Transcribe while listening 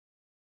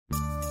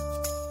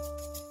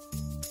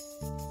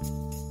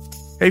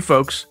Hey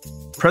folks,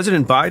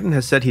 President Biden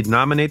has said he'd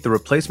nominate the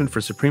replacement for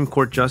Supreme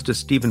Court Justice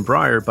Stephen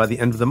Breyer by the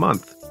end of the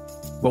month.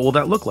 What will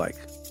that look like?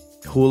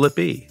 Who will it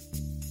be?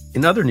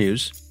 In other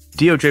news,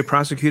 DOJ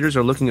prosecutors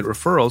are looking at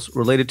referrals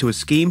related to a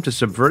scheme to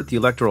subvert the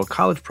Electoral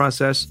College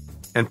process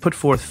and put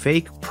forth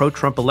fake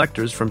pro-Trump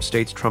electors from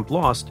states Trump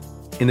lost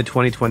in the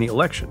 2020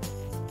 election.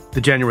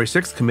 The January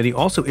 6th committee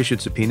also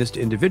issued subpoenas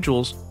to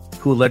individuals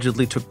who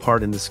allegedly took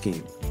part in the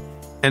scheme.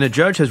 And a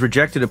judge has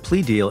rejected a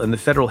plea deal in the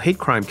federal hate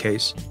crime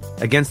case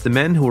against the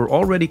men who were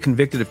already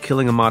convicted of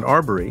killing Ahmaud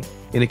Arbery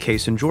in a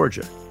case in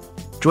Georgia.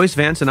 Joyce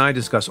Vance and I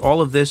discuss all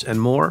of this and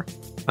more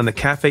on the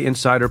Cafe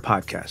Insider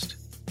podcast.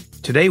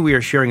 Today we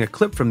are sharing a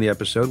clip from the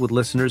episode with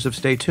listeners of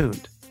Stay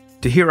Tuned.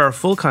 To hear our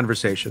full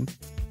conversation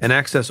and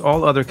access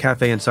all other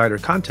Cafe Insider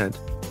content,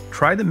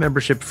 try the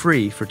membership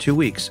free for 2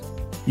 weeks.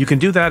 You can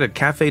do that at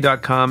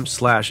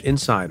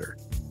cafe.com/insider.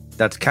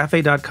 That's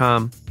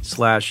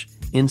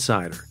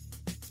cafe.com/insider.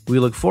 We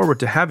look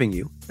forward to having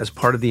you as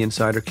part of the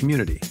Insider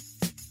community.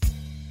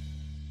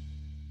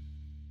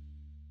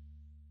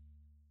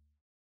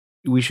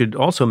 We should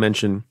also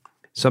mention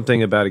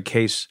something about a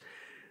case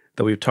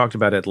that we've talked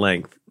about at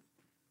length,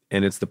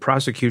 and it's the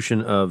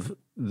prosecution of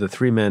the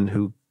 3 men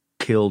who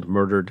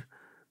murdered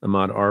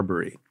Ahmaud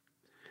Arbery,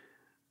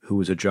 who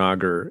was a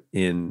jogger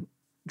in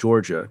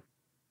Georgia.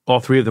 All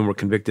 3 of them were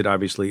convicted,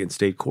 obviously, in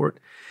state court.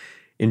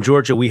 In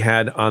Georgia, we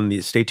had on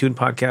the Stay Tuned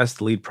podcast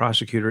the lead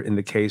prosecutor in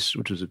the case,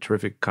 which was a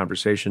terrific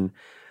conversation.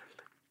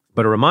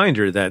 But a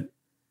reminder that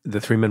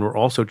the 3 men were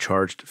also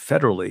charged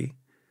federally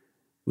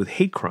with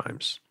hate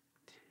crimes.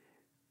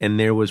 And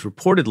there was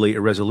reportedly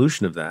a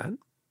resolution of that,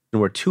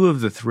 where 2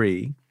 of the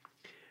 3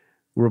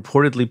 were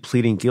reportedly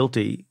pleading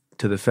guilty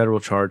to the federal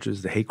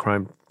charges, the hate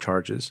crime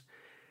charges.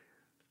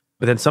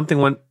 But then something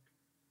went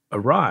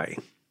awry.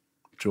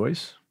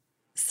 Joyce?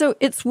 So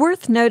it's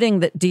worth noting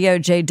that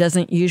DOJ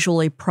doesn't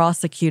usually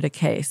prosecute a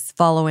case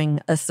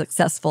following a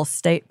successful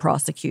state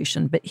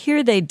prosecution, but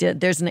here they did.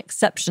 There's an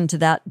exception to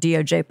that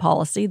DOJ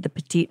policy, the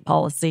Petite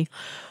policy,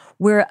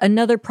 where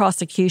another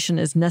prosecution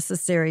is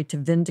necessary to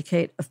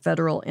vindicate a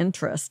federal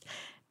interest.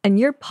 And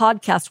your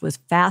podcast was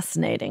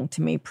fascinating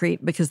to me,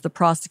 Preet, because the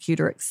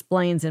prosecutor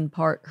explains in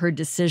part her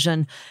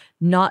decision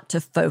not to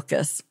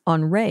focus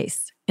on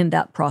race in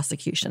that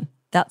prosecution.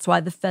 That's why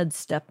the feds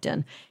stepped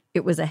in.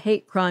 It was a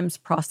hate crimes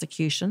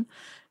prosecution.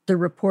 The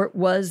report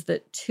was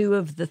that 2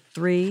 of the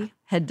 3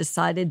 had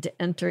decided to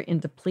enter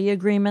into plea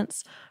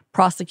agreements.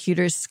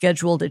 Prosecutors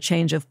scheduled a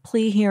change of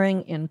plea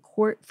hearing in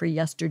court for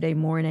yesterday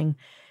morning.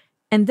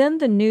 And then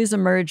the news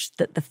emerged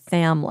that the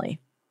family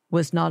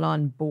was not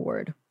on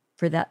board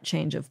for that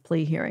change of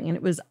plea hearing.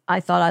 And I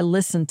thought I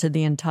listened to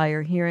the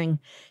entire hearing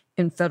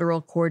in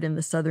federal court in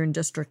the Southern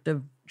District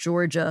of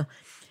Georgia,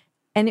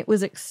 and it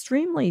was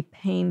extremely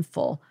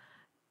painful.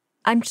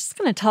 I'm just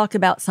going to talk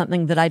about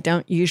something that I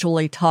don't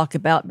usually talk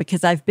about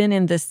because I've been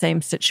in this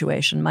same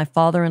situation. My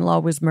father-in-law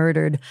was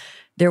murdered.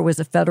 There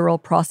was a federal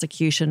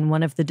prosecution.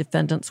 One of the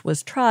defendants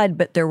was tried,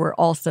 but there were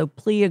also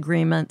plea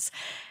agreements.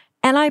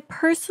 And I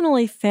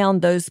personally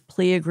found those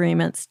plea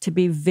agreements to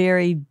be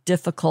very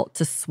difficult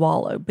to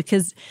swallow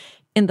because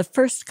in the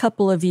first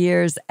couple of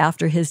years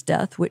after his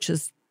death, which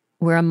is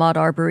where Ahmaud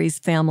Arbery's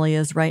family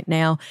is right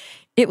now,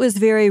 it was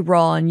very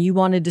raw, and you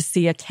wanted to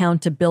see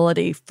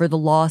accountability for the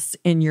loss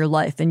in your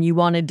life, and you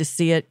wanted to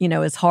see it,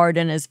 as hard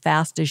and as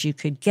fast as you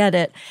could get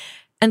it.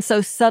 And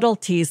so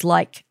subtleties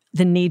like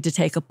the need to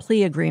take a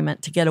plea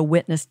agreement to get a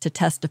witness to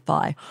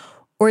testify,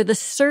 or the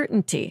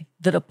certainty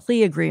that a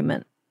plea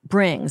agreement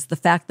brings, the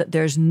fact that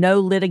there's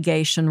no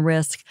litigation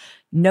risk,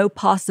 no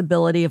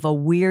possibility of a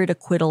weird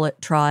acquittal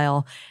at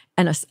trial,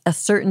 and a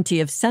certainty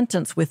of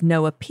sentence with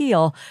no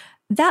appeal,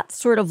 that's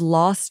sort of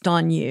lost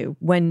on you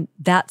when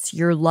that's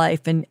your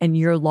life and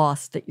your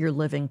loss that you're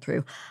living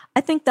through.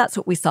 I think that's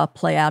what we saw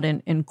play out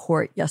in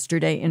court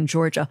yesterday in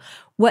Georgia.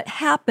 What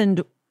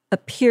happened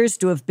appears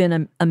to have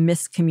been a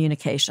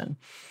miscommunication.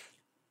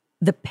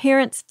 The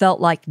parents felt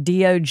like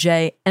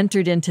DOJ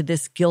entered into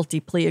this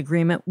guilty plea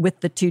agreement with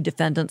the 2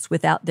 defendants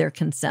without their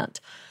consent.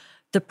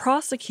 The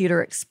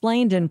prosecutor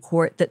explained in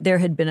court that there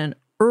had been an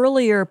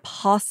earlier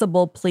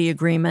possible plea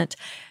agreement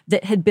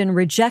that had been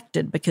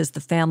rejected because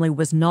the family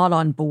was not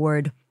on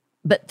board,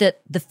 but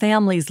that the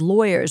family's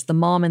lawyers, the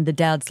mom and the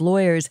dad's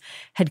lawyers,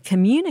 had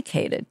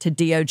communicated to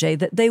DOJ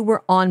that they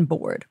were on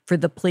board for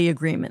the plea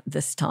agreement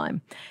this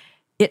time.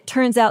 It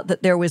turns out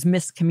that there was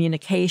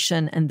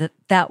miscommunication and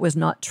that was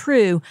not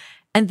true,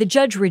 and the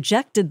judge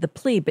rejected the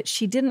plea, but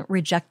she didn't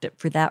reject it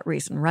for that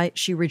reason, right?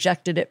 She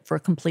rejected it for a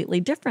completely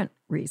different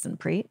reason,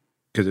 Preet.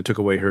 Because it took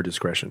away her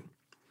discretion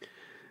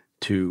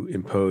to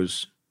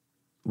impose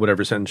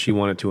whatever sentence she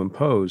wanted to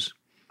impose.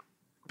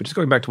 But just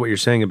going back to what you're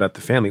saying about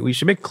the family, we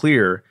should make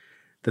clear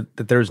that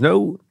there's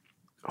no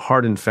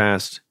hard and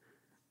fast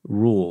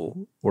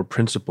rule or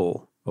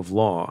principle of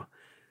law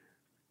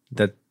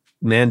that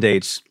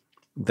mandates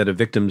that a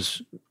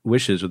victim's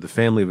wishes or the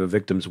family of a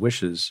victim's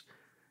wishes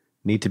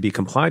need to be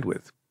complied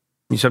with.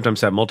 You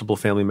sometimes have multiple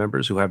family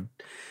members who have,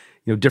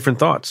 different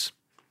thoughts.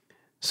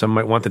 Some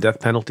might want the death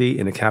penalty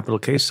in a capital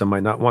case. Some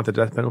might not want the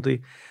death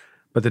penalty.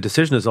 But the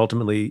decision is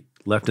ultimately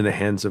left in the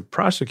hands of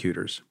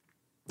prosecutors.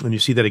 And you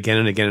see that again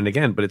and again and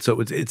again. But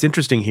it's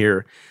interesting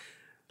here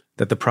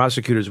that the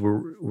prosecutors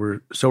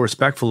were so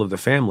respectful of the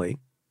family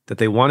that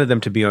they wanted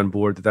them to be on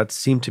board, that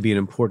seemed to be an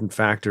important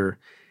factor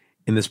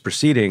in this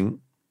proceeding.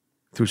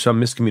 Through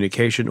some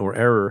miscommunication or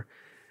error,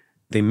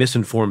 they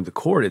misinformed the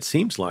court, it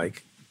seems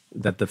like,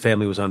 that the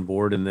family was on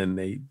board, and then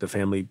the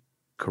family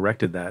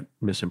corrected that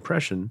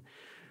misimpression.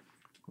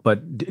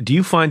 But do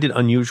you find it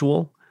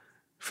unusual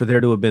for there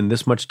to have been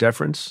this much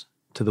deference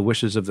to the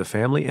wishes of the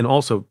family? And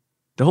also,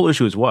 the whole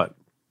issue is what?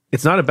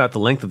 It's not about the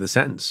length of the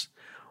sentence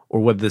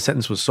or whether the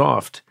sentence was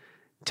soft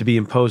to be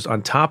imposed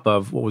on top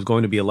of what was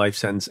going to be a life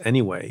sentence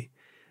anyway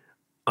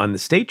on the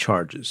state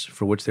charges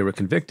for which they were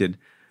convicted,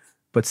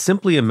 but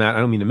simply a matter,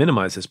 I don't mean to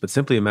minimize this, but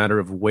simply a matter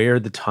of where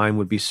the time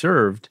would be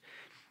served.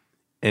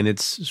 And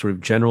it's sort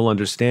of general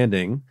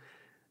understanding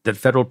that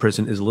federal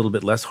prison is a little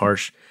bit less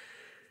harsh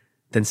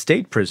than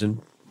state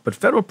prison, but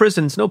federal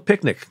prison is no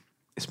picnic,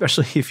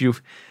 especially if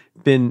you've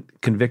been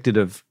convicted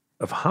of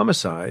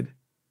homicide.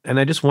 And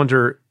I just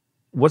wonder,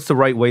 what's the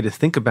right way to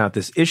think about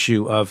this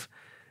issue of,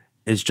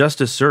 is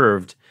justice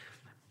served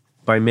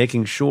by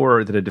making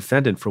sure that a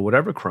defendant for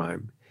whatever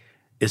crime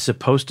is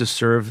supposed to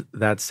serve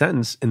that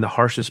sentence in the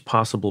harshest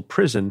possible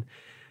prison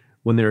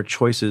when there are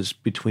choices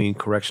between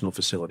correctional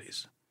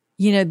facilities?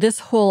 You know, this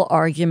whole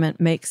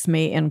argument makes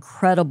me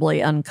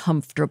incredibly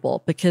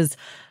uncomfortable because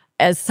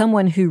as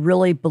someone who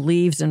really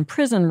believes in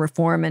prison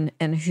reform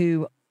and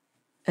who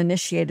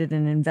initiated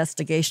an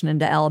investigation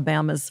into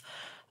Alabama's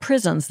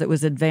prisons that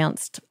was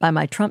advanced by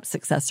my Trump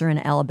successor,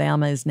 and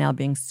Alabama is now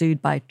being sued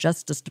by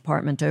Justice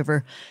Department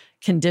over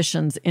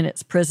conditions in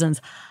its prisons,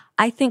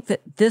 I think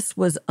that this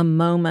was a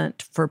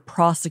moment for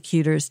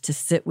prosecutors to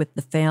sit with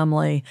the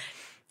family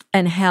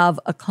and have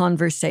a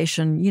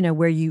conversation, you know,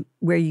 where you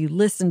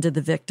listen to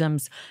the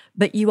victims,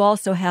 but you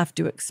also have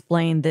to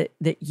explain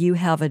that you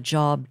have a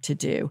job to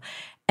do.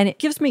 And it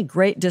gives me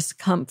great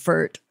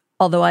discomfort,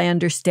 although I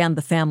understand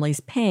the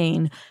family's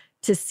pain,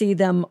 to see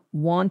them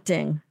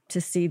wanting to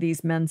see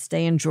these men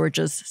stay in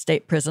Georgia's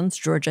state prisons.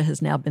 Georgia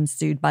has now been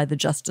sued by the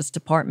Justice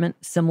Department,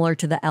 similar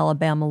to the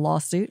Alabama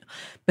lawsuit,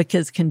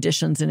 because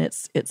conditions in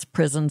its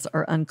prisons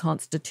are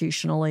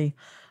unconstitutionally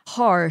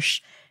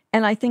harsh.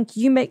 And I think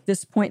you make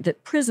this point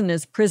that prison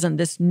is prison,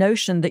 this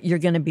notion that you're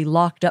going to be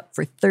locked up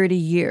for 30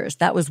 years.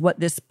 That was what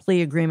this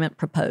plea agreement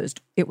proposed.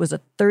 It was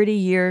a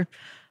 30-year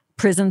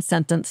prison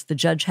sentence. The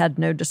judge had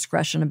no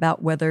discretion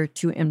about whether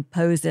to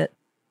impose it.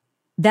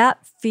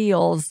 That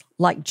feels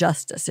like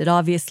justice. It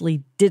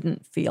obviously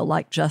didn't feel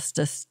like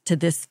justice to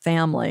this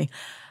family.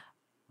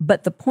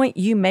 But the point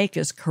you make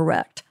is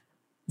correct.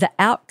 The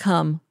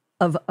outcome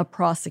of a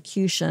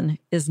prosecution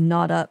is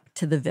not up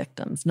to the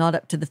victims, not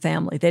up to the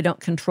family. They don't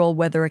control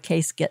whether a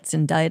case gets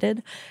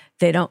indicted.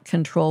 They don't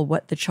control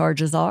what the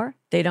charges are.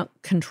 They don't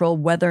control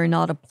whether or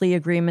not a plea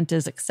agreement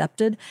is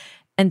accepted.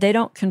 And they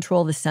don't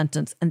control the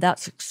sentence. And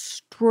that's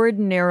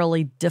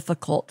extraordinarily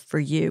difficult for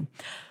you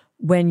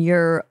when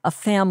you're a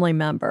family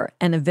member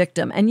and a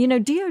victim. And, you know,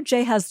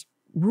 DOJ has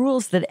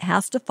rules that it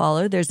has to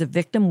follow. There's a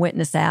Victim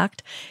Witness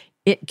Act.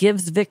 It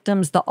gives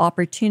victims the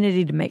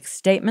opportunity to make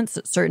statements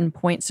at certain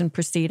points in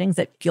proceedings,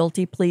 at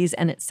guilty pleas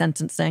and at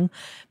sentencing.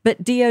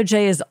 But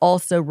DOJ is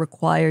also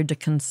required to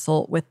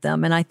consult with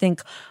them. And I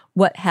think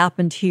what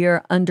happened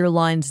here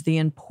underlines the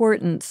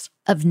importance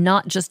of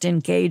not just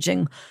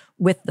engaging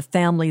with the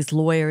family's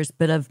lawyers,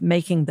 but of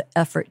making the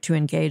effort to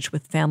engage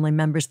with family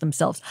members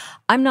themselves.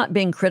 I'm not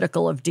being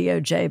critical of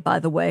DOJ, by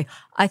the way.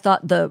 I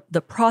thought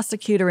the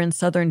prosecutor in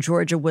Southern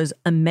Georgia was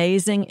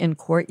amazing in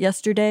court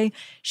yesterday.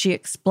 She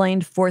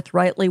explained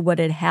forthrightly what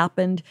had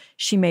happened.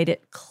 She made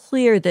it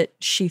clear that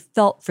she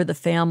felt for the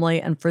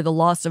family and for the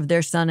loss of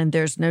their son, and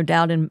there's no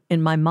doubt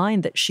in my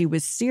mind that she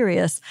was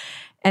serious.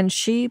 And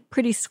she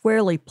pretty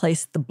squarely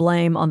placed the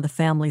blame on the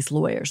family's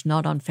lawyers,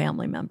 not on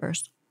family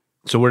members.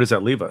 So where does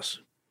that leave us?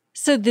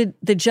 So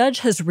the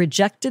judge has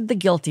rejected the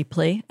guilty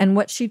plea, and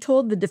what she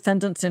told the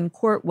defendants in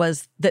court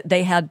was that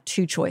they had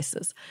two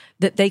choices,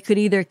 that they could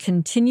either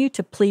continue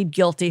to plead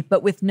guilty,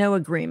 but with no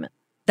agreement.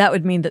 That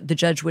would mean that the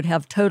judge would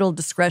have total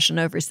discretion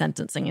over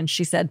sentencing. And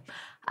she said,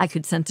 I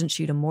could sentence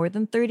you to more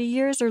than 30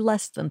 years or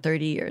less than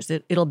 30 years.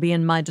 It'll be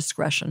in my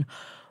discretion.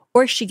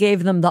 Or she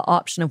gave them the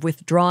option of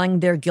withdrawing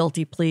their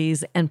guilty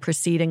pleas and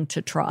proceeding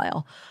to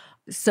trial.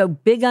 So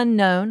big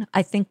unknown.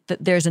 I think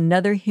that there's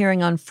another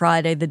hearing on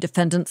Friday. The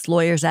defendants'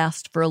 lawyers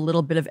asked for a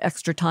little bit of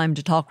extra time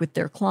to talk with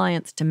their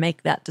clients to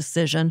make that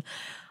decision.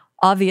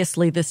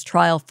 Obviously, this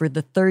trial for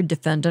the third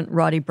defendant,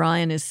 Roddy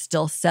Bryan, is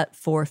still set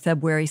for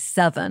February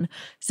 7.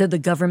 So the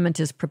government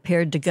is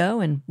prepared to go,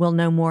 and we'll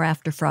know more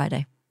after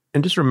Friday.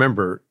 And just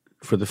remember,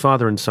 for the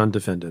father and son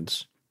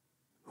defendants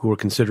who are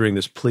considering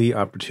this plea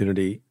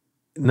opportunity,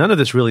 none of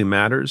this really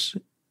matters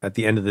at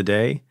the end of the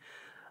day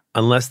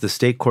unless the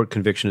state court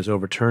conviction is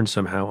overturned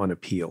somehow on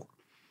appeal.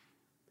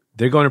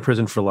 They're going to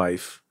prison for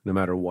life no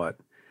matter what.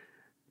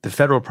 The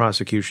federal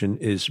prosecution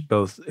is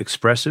both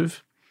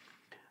expressive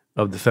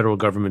of the federal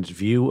government's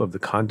view of the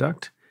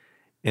conduct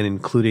and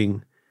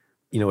including,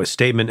 a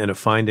statement and a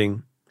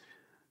finding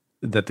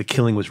that the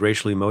killing was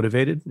racially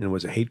motivated and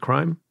was a hate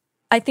crime?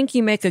 I think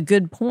you make a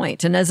good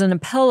point. And as an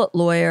appellate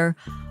lawyer,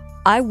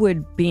 I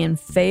would be in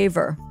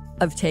favor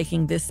of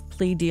taking this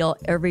plea deal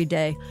every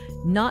day,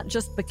 not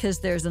just because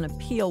there's an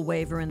appeal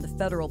waiver in the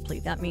federal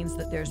plea. That means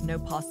that there's no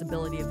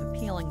possibility of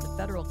appealing the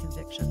federal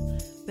conviction,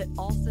 but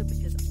also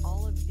because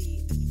all of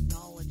the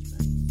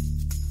acknowledgement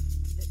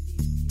that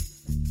these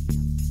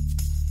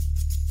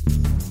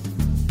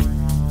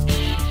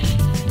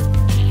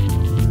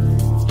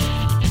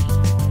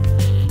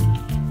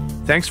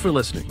Thanks for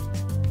listening.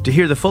 To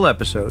hear the full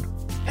episode,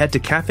 head to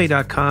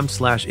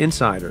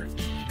cafe.com/insider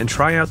and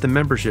try out the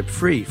membership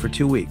free for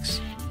 2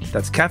 weeks.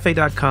 That's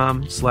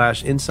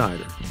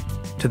cafe.com/insider.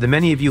 To the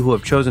many of you who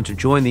have chosen to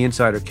join the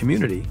Insider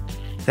community,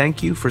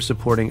 thank you for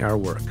supporting our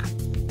work.